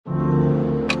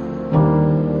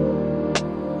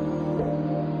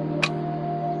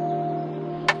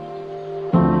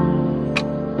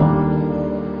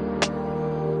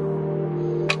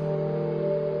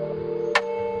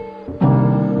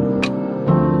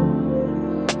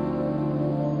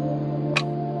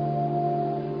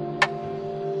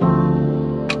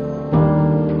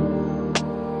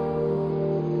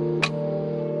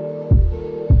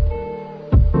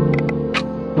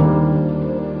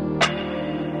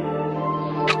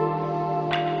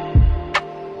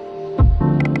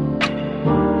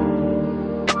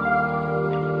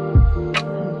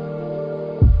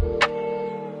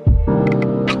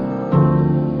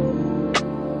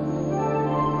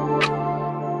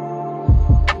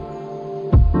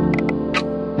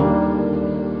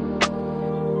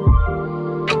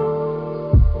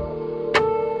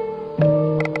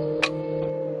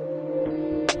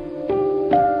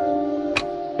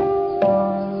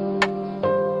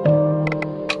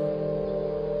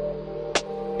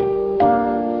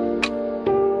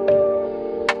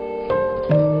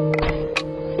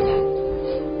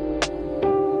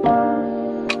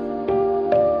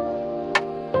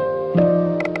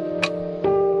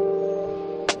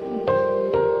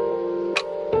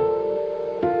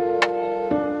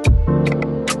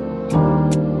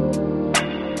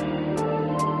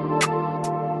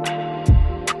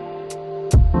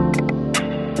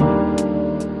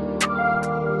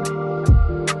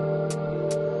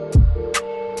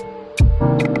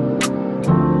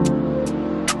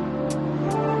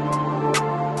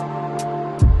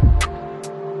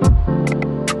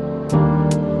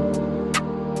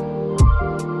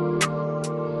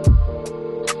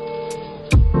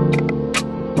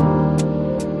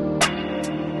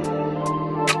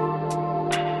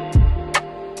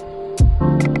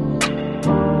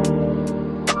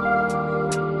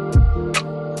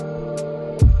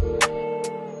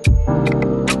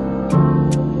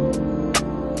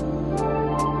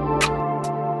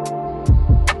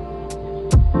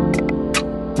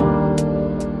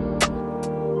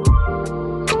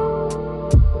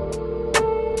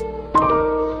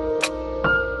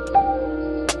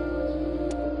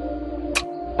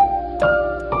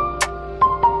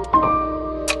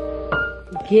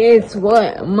Guess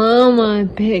what Mama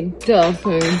picked up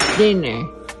for dinner?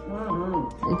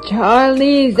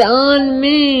 Charlie's on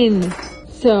me.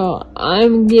 So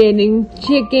I'm getting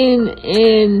chicken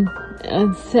and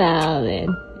a salad,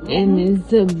 and it's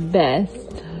the best.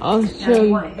 I'll show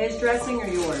you. Want his dressing or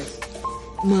yours?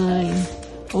 Mine.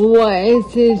 What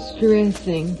is this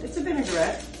dressing? It's a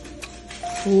vinaigrette.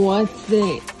 What's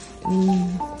it?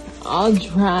 I'll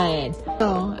try it.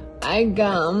 So I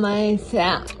got my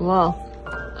salad. Well,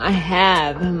 I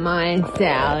have my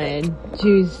salad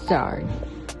to start.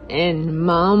 And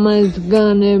Mama's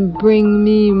gonna bring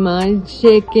me my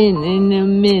chicken in a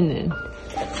minute.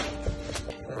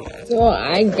 So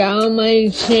I got my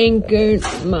chicken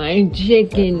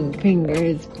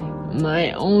fingers,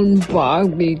 my own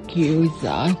barbecue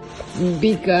sauce,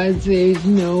 because there's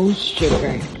no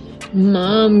sugar.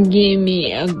 Mom gave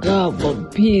me a couple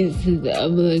pieces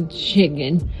of the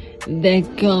chicken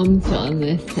that comes on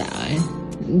the side,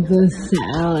 the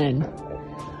salad.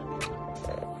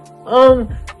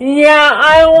 Yeah,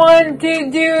 I want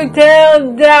to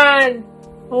tell Dad.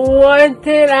 What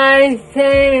did I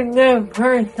say the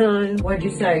first time? What'd you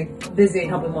say? Busy,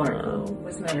 help him more.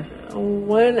 What's the matter?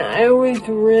 When I was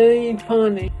really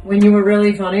funny. When you were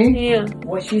really funny? Yeah.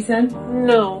 What she said?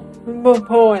 No,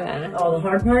 before that. Oh, the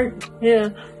hard part? Yeah.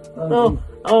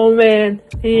 Oh man.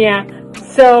 Yeah.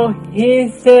 So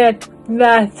he said,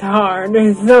 that's hard,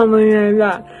 or something like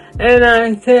that. And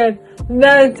I said,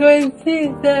 that's what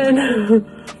she said.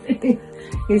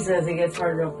 He says it gets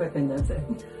hard real quick and that's it.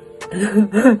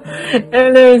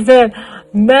 And I said,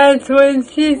 that's what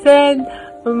she said,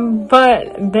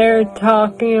 but they're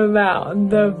talking about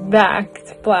the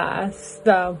backsplash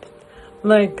stuff,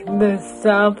 like the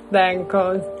stuff that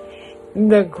goes,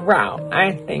 the grout,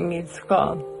 I think it's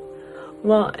called.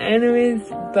 Well, anyways,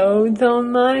 those are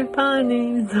my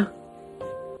funnies.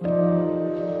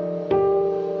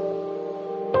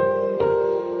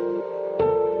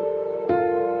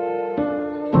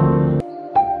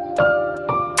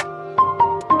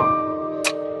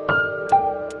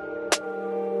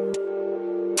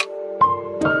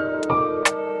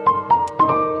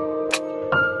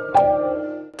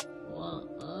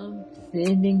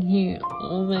 Sitting here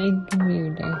on my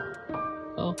computer.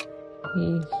 Oh,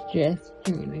 he's just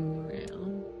turning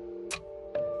around.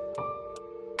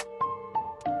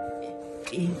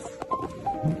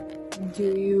 Do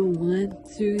you want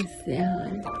to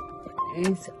salad?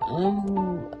 It's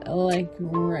like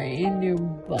right in your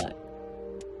butt.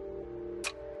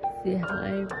 Say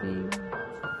hi, baby.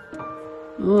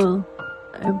 Well,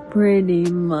 I'm pretty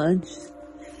much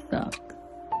stuck.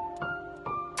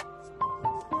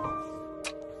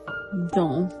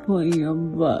 Don't put your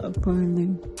butt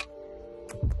further.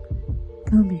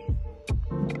 Come here.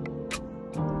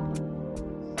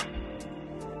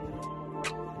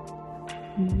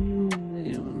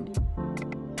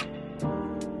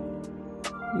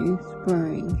 You're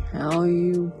purring. How are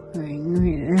you purring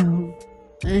right now?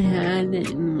 I had it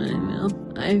in my mouth.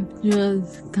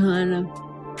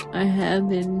 I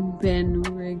haven't been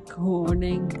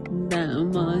recording that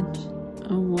much.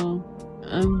 Well,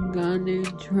 I'm gonna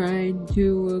try to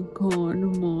record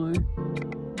more,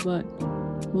 but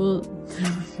we'll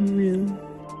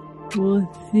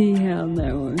see how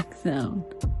that works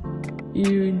out.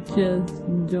 You just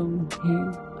don't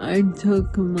care. I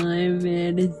took my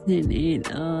medicine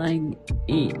at like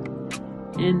 8,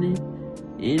 and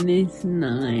it's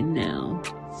 9 now.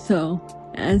 So,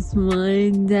 as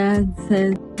my dad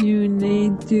said, you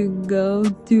need to go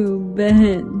to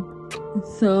bed.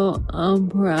 So I'll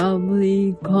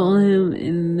probably call him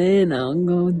and then I'll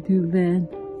go to bed.